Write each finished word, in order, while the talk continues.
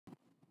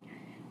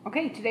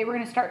Okay, today we're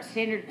going to start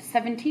standard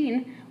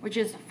 17, which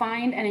is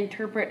find and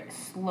interpret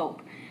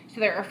slope. So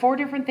there are 4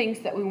 different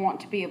things that we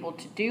want to be able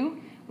to do.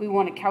 We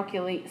want to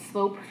calculate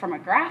slope from a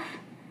graph.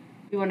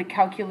 We want to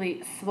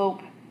calculate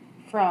slope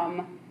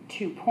from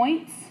 2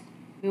 points.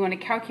 We want to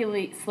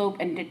calculate slope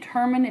and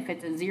determine if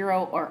it's a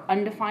 0 or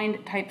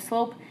undefined type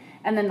slope.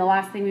 And then the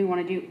last thing we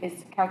want to do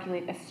is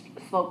calculate a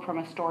slope from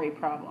a story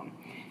problem.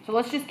 So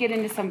let's just get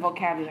into some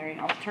vocabulary.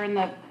 I'll turn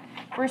the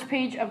first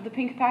page of the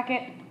pink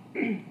packet.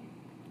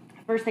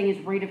 First thing is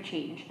rate of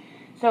change.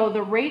 So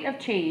the rate of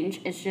change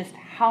is just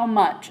how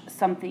much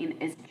something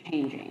is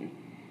changing.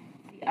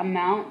 The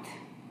amount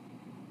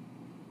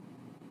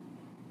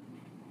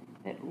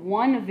that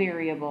one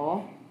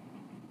variable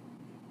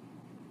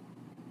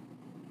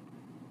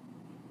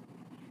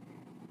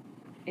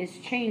is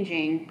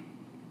changing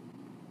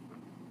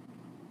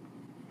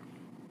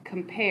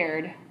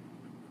compared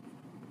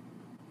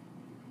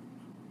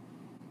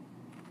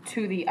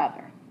to the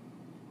other.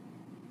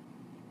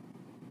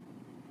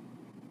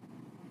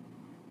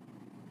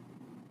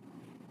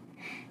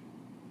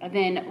 And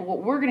then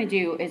what we're going to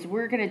do is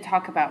we're going to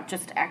talk about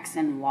just x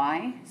and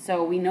y.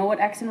 So we know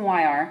what x and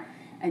y are.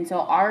 And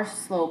so our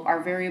slope,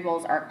 our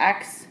variables are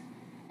x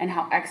and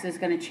how x is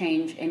going to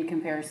change in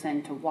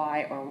comparison to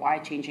y, or y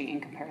changing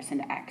in comparison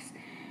to x.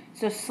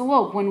 So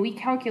slope, when we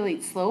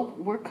calculate slope,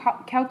 we're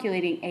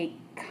calculating a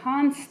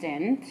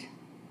constant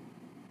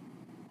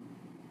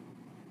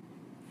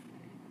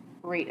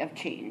rate of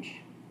change.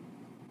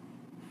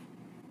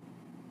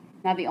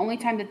 Now, the only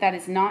time that that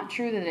is not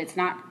true, that it's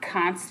not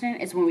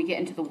constant, is when we get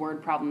into the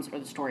word problems or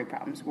the story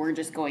problems. We're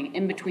just going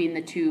in between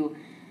the two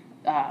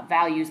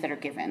values that are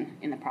given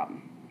in the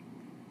problem.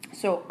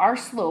 So our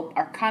slope,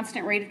 our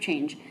constant rate of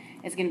change,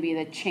 is going to be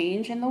the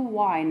change in the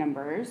y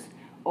numbers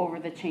over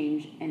the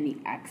change in the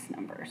x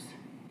numbers.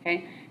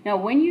 Okay. Now,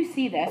 when you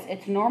see this,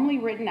 it's normally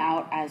written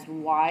out as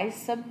y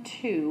sub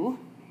 2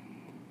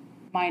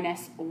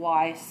 minus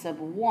y sub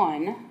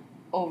 1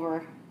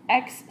 over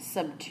x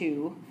sub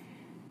 2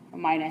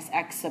 minus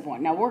x sub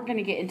 1. Now, we're going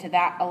to get into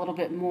that a little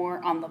bit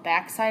more on the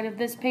back side of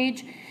this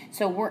page.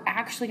 So we're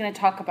actually going to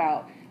talk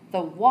about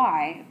the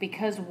y,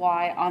 because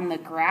y on the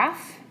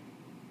graph,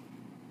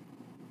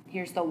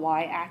 here's the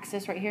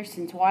y-axis right here.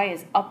 Since y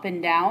is up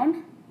and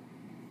down,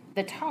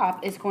 the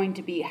top is going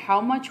to be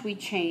how much we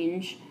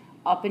change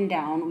up and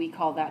down. We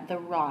call that the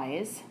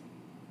rise.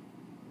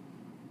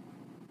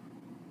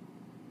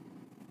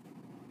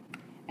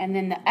 And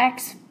then the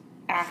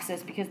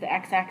x-axis, because the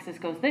x-axis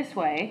goes this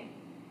way,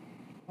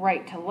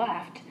 right to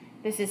left,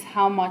 this is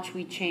how much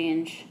we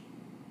change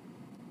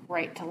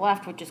right to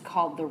left, which is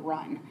called the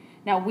run.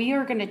 Now, we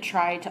are going to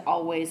try to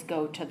always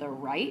go to the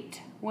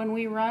right when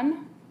we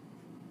run.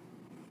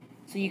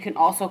 So you can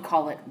also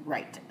call it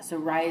right. So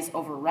rise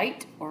over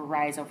right or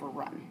rise over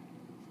run.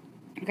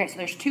 Okay, so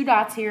there's 2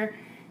 dots here.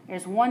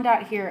 There's 1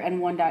 dot here and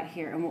 1 dot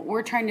here. And what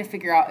we're trying to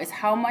figure out is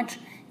how much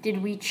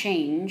did we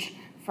change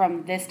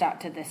from this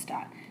dot to this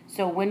dot.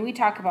 So when we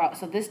talk about,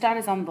 so this dot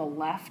is on the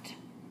left,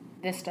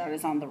 this dot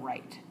is on the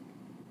right.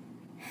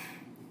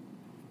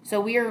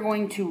 So we are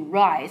going to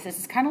rise. This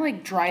is kind of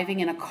like driving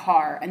in a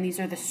car, and these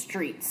are the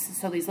streets.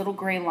 So these little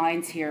gray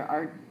lines here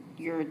are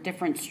your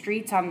different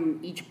streets on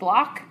each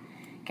block.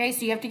 Okay,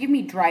 so you have to give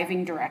me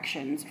driving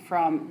directions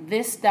from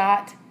this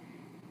dot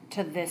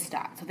to this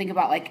dot. So think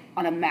about like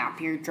on a map,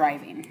 you're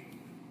driving.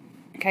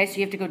 Okay, so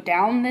you have to go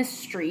down this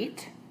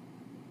street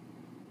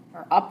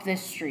or up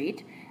this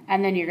street,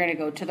 and then you're going to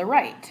go to the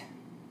right.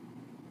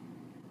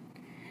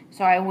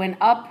 So I went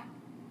up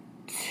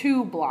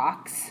 2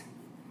 blocks,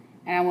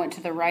 and I went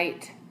to the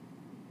right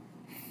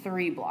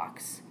 3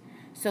 blocks.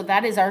 So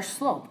that is our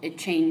slope. It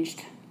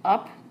changed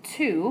up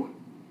 2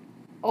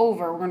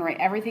 over, we're going to write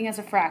everything as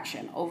a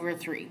fraction, over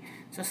 3.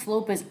 So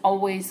slope is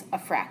always a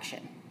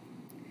fraction.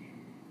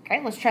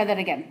 Okay, let's try that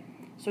again.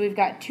 So we've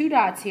got 2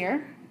 dots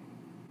here.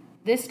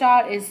 This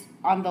dot is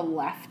on the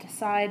left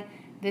side.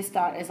 This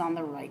dot is on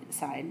the right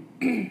side.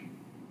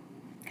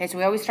 Okay, so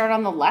we always start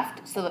on the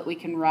left so that we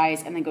can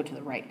rise and then go to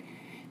the right.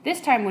 This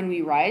time when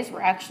we rise,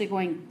 we're actually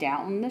going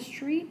down the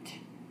street.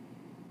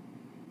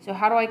 So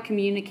how do I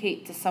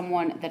communicate to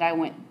someone that I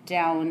went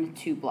down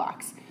 2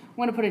 blocks? I'm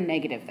going to put a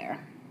negative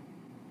there.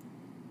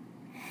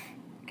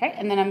 Okay,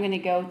 and then I'm going to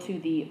go to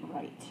the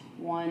right.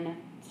 1,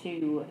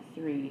 2,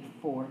 3,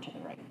 4 to the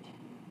right.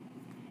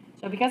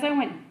 So because I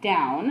went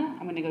down,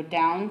 I'm going to go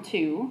down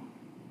 2,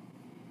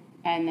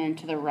 and then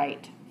to the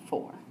right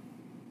 4.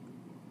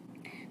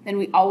 Then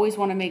we always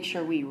want to make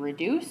sure we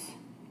reduce,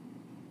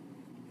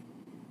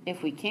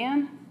 if we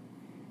can.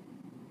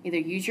 Either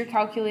use your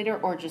calculator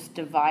or just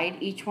divide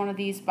each one of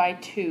these by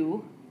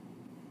 2.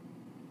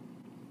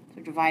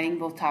 So dividing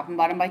both top and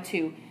bottom by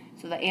 2.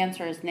 So the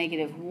answer is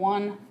negative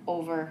 1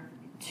 over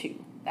 2.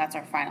 That's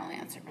our final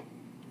answer.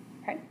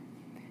 Okay.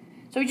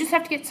 So we just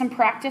have to get some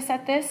practice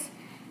at this.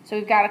 So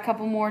we've got a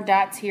couple more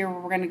dots here where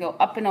we're going to go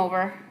up and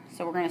over.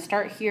 So we're going to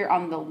start here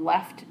on the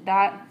left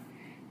dot.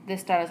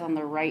 This dot is on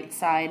the right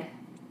side.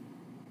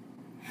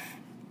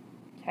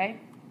 Okay.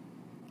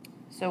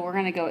 So we're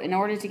going to go, in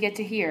order to get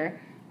to here,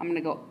 I'm going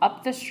to go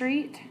up the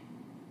street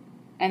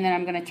and then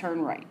I'm going to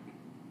turn right.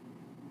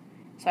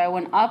 So I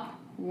went up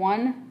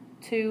 1,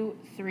 2,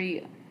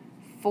 3,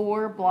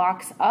 4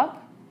 blocks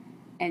up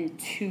and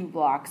 2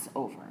 blocks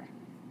over.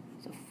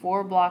 So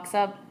 4 blocks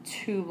up,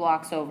 2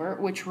 blocks over,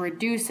 which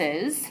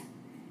reduces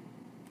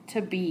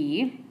to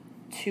be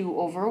 2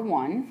 over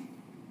 1.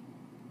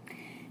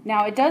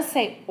 Now it does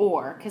say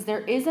or, because there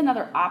is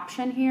another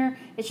option here.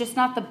 It's just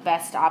not the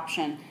best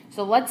option.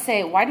 So let's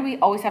say, why do we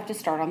always have to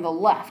start on the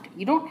left?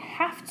 You don't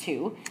have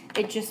to.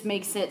 It just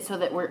makes it so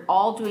that we're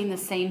all doing the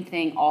same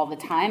thing all the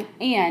time,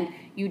 and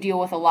you deal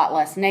with a lot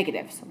less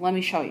negatives. Let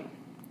me show you.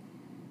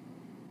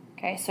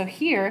 Okay, so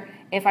here,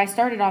 if I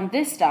started on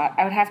this dot,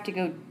 I would have to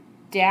go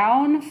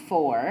down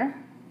 4.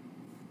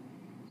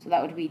 So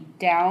that would be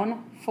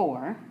down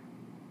 4.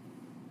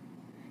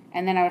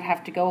 And then I would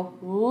have to go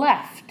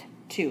left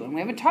 2. And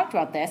we haven't talked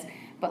about this,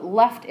 but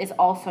left is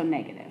also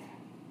negative.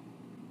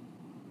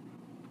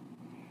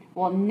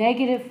 Well,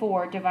 negative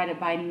 4 divided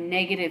by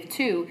negative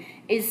 2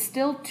 is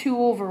still 2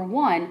 over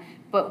 1,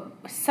 but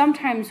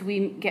sometimes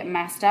we get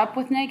messed up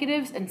with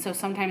negatives, and so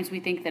sometimes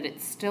we think that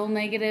it's still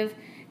negative,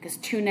 because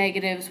 2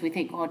 negatives, we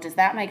think, well, does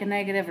that make a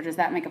negative or does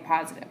that make a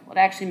positive? Well, it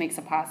actually makes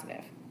a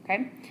positive,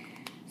 okay?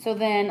 So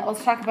then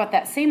let's talk about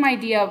that same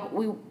idea.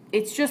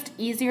 It's just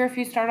easier if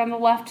you start on the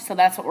left, so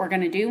that's what we're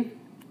going to do.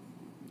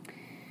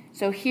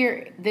 So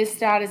here, this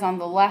dot is on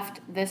the left,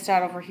 this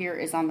dot over here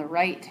is on the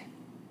right.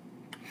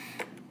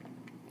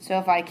 So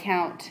if I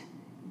count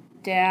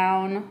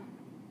down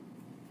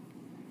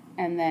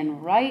and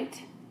then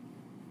right,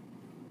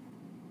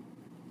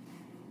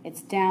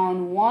 it's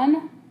down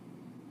 1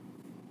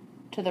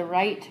 to the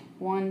right,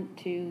 1,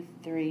 2,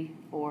 3,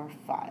 4,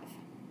 5.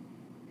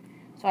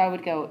 So I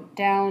would go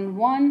down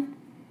 1,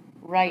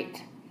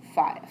 right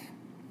 5.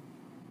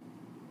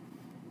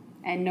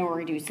 And no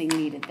reducing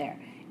needed there.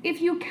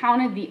 If you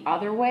counted the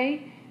other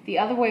way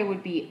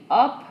would be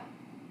up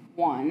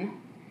 1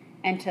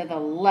 and to the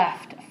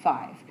left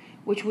 5,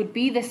 which would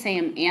be the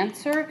same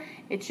answer.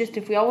 It's just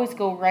if we always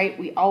go right,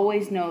 we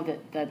always know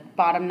that the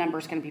bottom number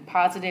is going to be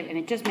positive, and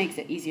it just makes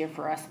it easier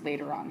for us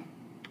later on.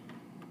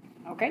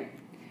 Okay?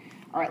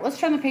 All right, let's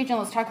turn the page and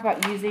let's talk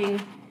about using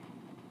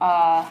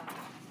the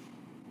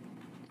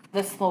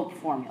slope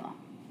formula.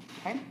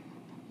 Okay?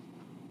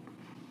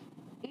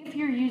 If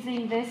you're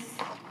using this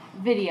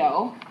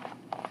video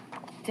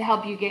to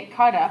help you get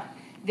caught up,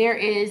 there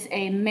is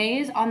a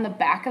maze on the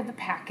back of the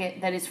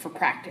packet that is for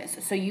practice.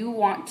 So you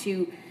want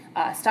to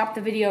stop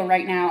the video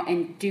right now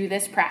and do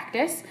this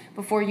practice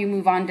before you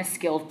move on to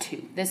skill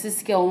 2. This is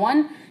skill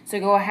 1, so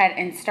go ahead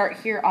and start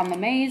here on the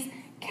maze,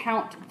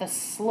 count the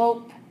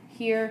slope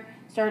here,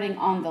 starting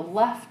on the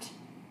left,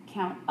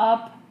 count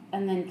up,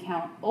 and then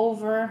count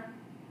over.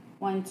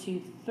 1,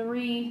 2,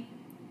 3,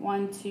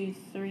 1, 2,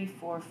 3,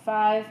 4,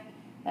 5.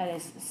 That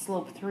is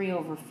slope 3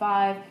 over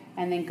 5,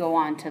 and then go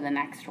on to the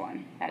next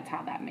one. That's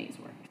how that maze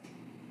works.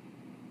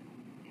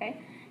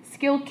 Okay,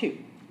 skill 2.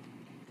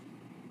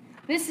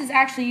 This is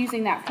actually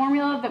using that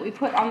formula that we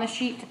put on the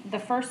sheet the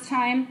first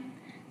time.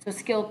 So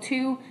skill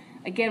 2,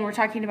 again, we're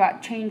talking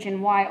about change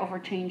in y over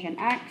change in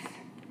x.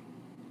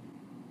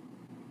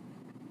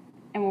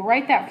 And we'll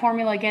write that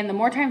formula again. The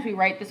more times we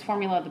write this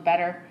formula, the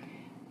better.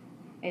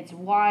 It's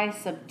y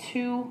sub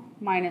 2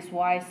 minus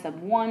y sub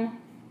 1,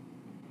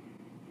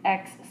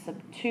 x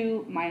sub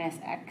 2 minus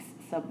x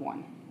sub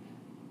 1.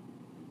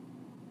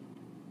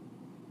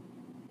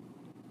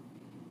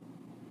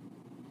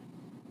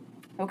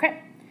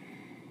 Okay,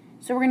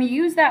 so we're going to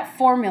use that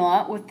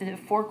formula with the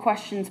 4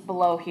 questions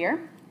below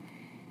here.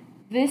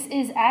 This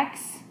is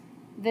x,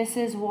 this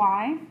is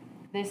y,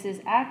 this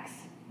is x,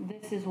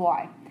 this is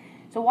y.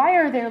 So why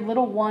are there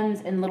little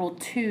 1s and little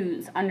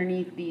 2s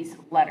underneath these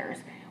letters?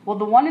 Well,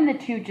 the 1 and the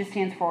 2 just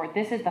stands for,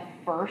 this is the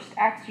first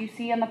x you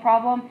see in the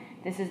problem,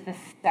 this is the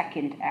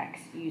second x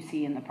you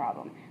see in the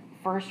problem.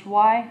 First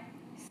y,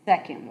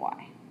 second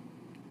y.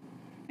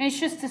 And it's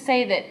just to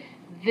say that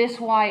this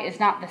y is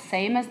not the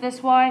same as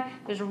this y.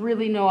 There's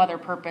really no other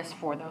purpose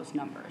for those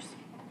numbers.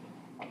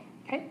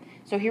 Okay,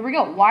 so here we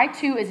go.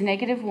 y2 is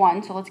negative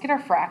 1, so let's get our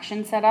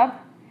fraction set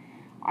up.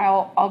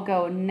 I'll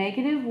go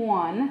negative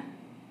 1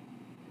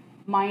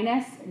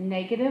 minus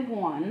negative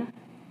 1.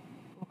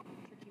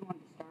 Tricky one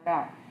to start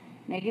out.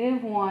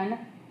 Negative 1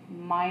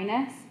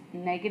 minus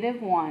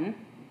negative 1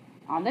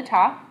 on the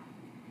top.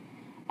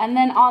 And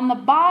then on the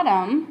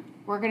bottom,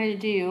 we're going to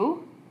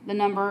do the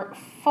number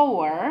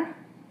 4.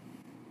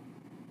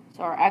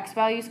 So our x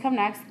values come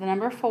next, the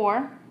number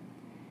 4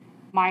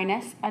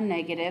 minus a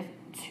negative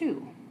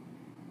 2.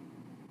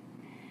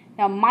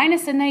 Now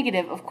minus a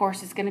negative, of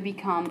course, is going to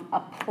become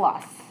a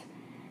plus.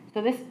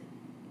 So this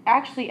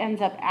actually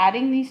ends up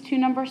adding these two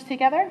numbers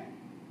together.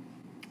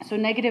 So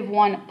negative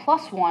 1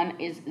 plus 1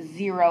 is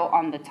 0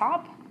 on the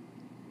top.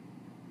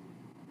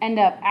 End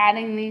up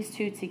adding these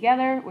two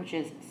together, which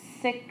is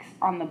 6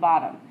 on the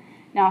bottom.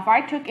 Now if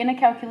I took in a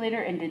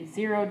calculator and did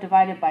 0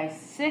 divided by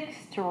 6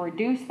 to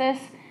reduce this,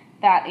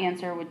 that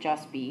answer would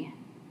just be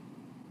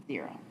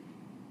 0.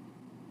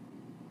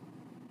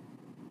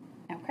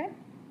 Okay,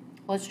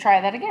 let's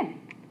try that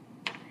again.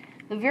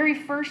 the very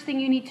first thing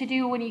you need to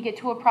do when you get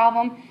to a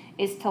problem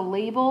is to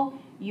label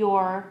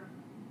your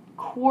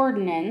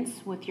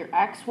coordinates with your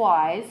x,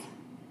 y's.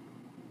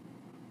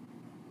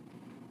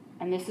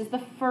 And this is the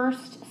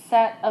first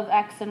set of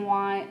x and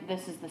y.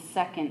 This is the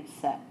second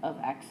set of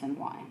x and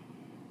y.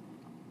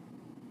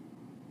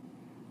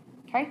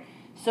 Okay,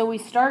 so we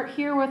start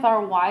here with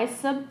our y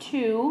sub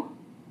 2,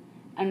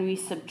 and we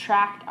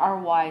subtract our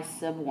y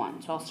sub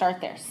 1. So I'll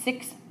start there.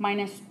 6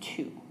 minus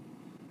 2.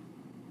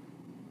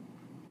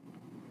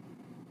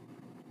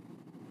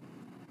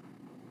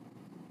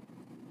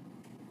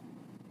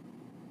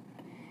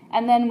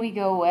 And then we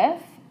go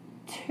with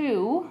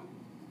 2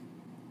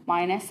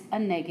 minus a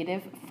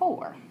negative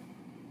 4.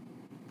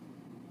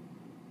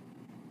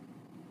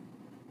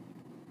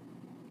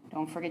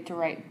 Don't forget to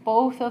write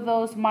both of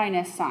those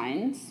minus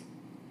signs.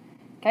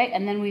 Okay,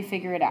 and then we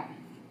figure it out.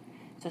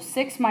 So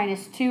 6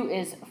 minus 2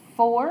 is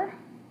 4.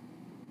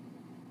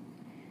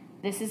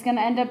 This is going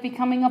to end up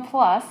becoming a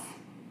plus.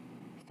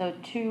 So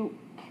 2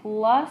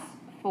 plus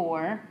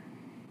 4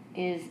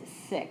 is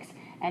 6.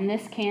 And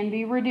this can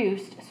be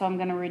reduced, so I'm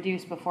going to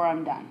reduce before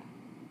I'm done.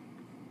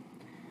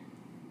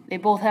 They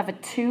both have a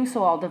 2,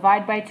 so I'll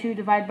divide by 2,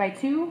 divide by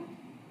 2.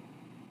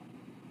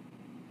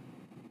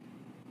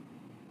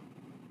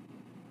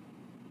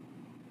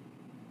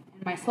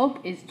 And my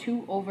slope is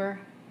 2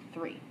 over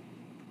 3.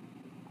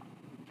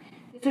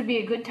 This would be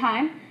a good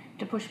time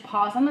to push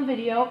pause on the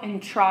video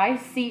and try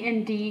C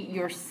and D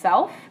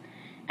yourself,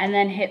 and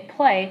then hit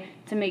play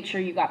to make sure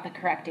you got the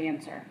correct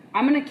answer.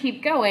 I'm going to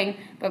keep going,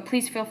 but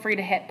please feel free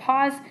to hit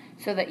pause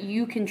so that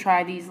you can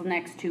try these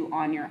next two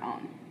on your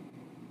own.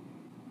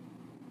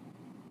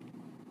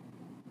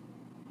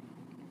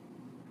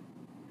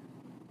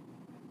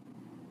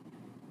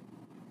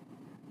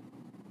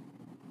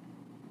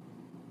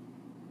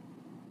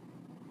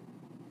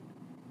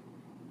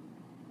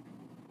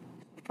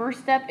 First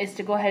step is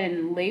to go ahead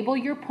and label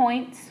your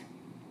points,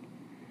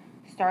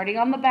 starting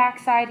on the back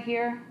side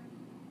here.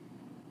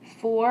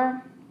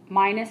 4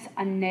 minus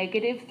a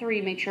negative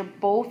 3. Make sure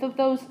both of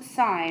those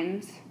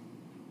signs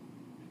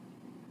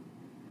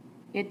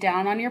get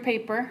down on your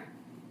paper.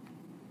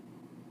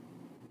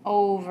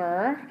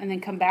 Over, and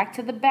then come back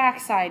to the back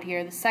side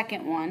here, the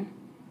second one.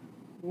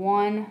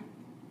 1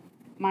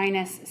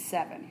 minus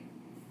 7.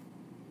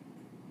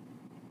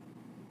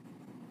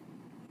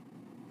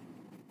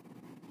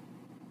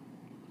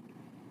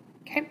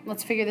 Okay,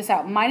 let's figure this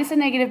out. Minus a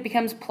negative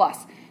becomes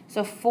plus.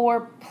 So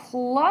 4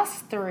 plus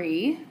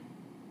 3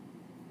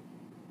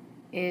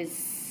 is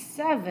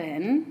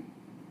 7.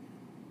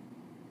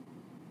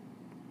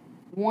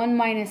 1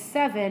 minus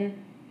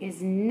 7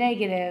 is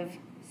negative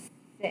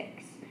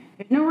 6.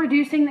 There's no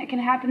reducing that can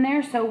happen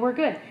there, so we're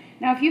good.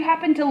 Now, if you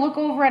happen to look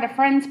over at a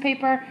friend's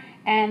paper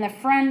and the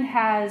friend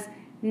has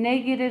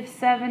negative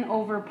 7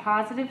 over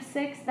positive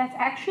 6, that's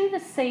actually the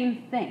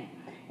same thing.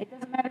 It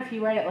doesn't matter if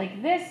you write it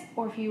like this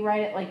or if you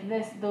write it like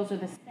this. Those are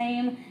the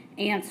same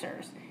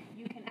answers.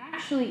 You can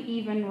actually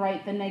even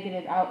write the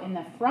negative out in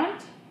the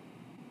front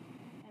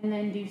and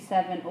then do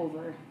 7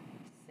 over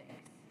 6.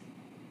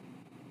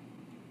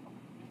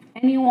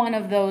 Any one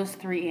of those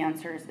three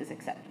answers is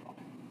acceptable.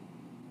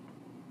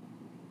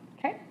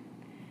 Okay?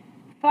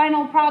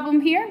 Final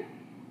problem here.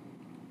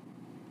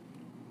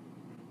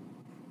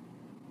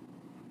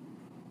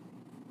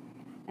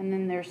 And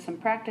then there's some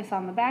practice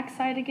on the back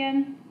side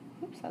again.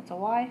 Oops, that's a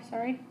Y,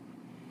 sorry.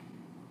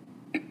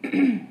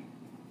 So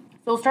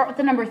we'll start with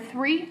the number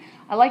 3.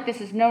 I like this,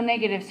 there's no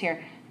negatives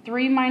here.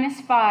 3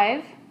 minus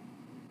 5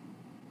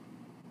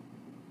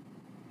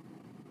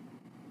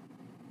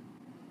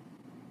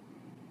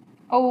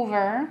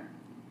 over,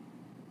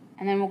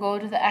 and then we'll go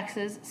to the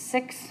x's,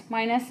 6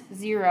 minus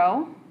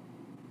 0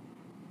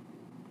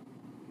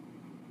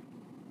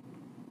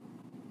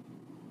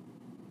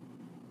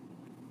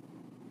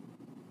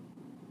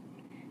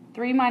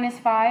 3 minus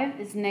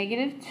 5 is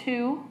negative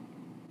 2.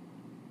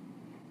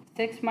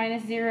 6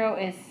 minus 0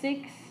 is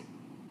 6.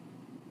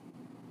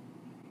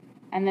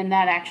 And then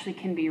that actually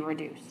can be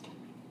reduced.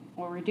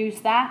 We'll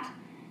reduce that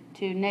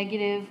to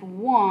negative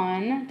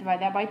 1.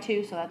 Divide that by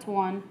 2, so that's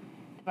 1.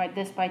 Divide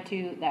this by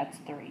 2, that's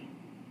 3.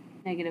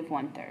 Negative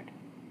 1/3.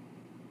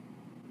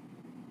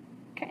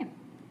 Okay.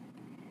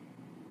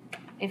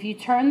 If you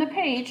turn the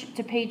page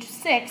to page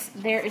 6,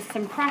 there is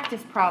some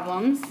practice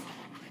problems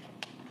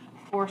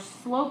for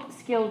slope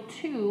skill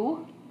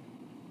 2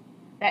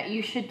 that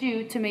you should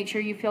do to make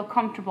sure you feel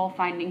comfortable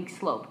finding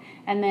slope.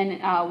 And then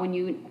when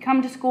you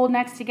come to school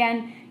next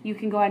again, you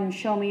can go ahead and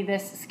show me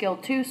this skill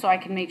 2 so I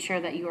can make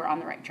sure that you are on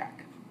the right track.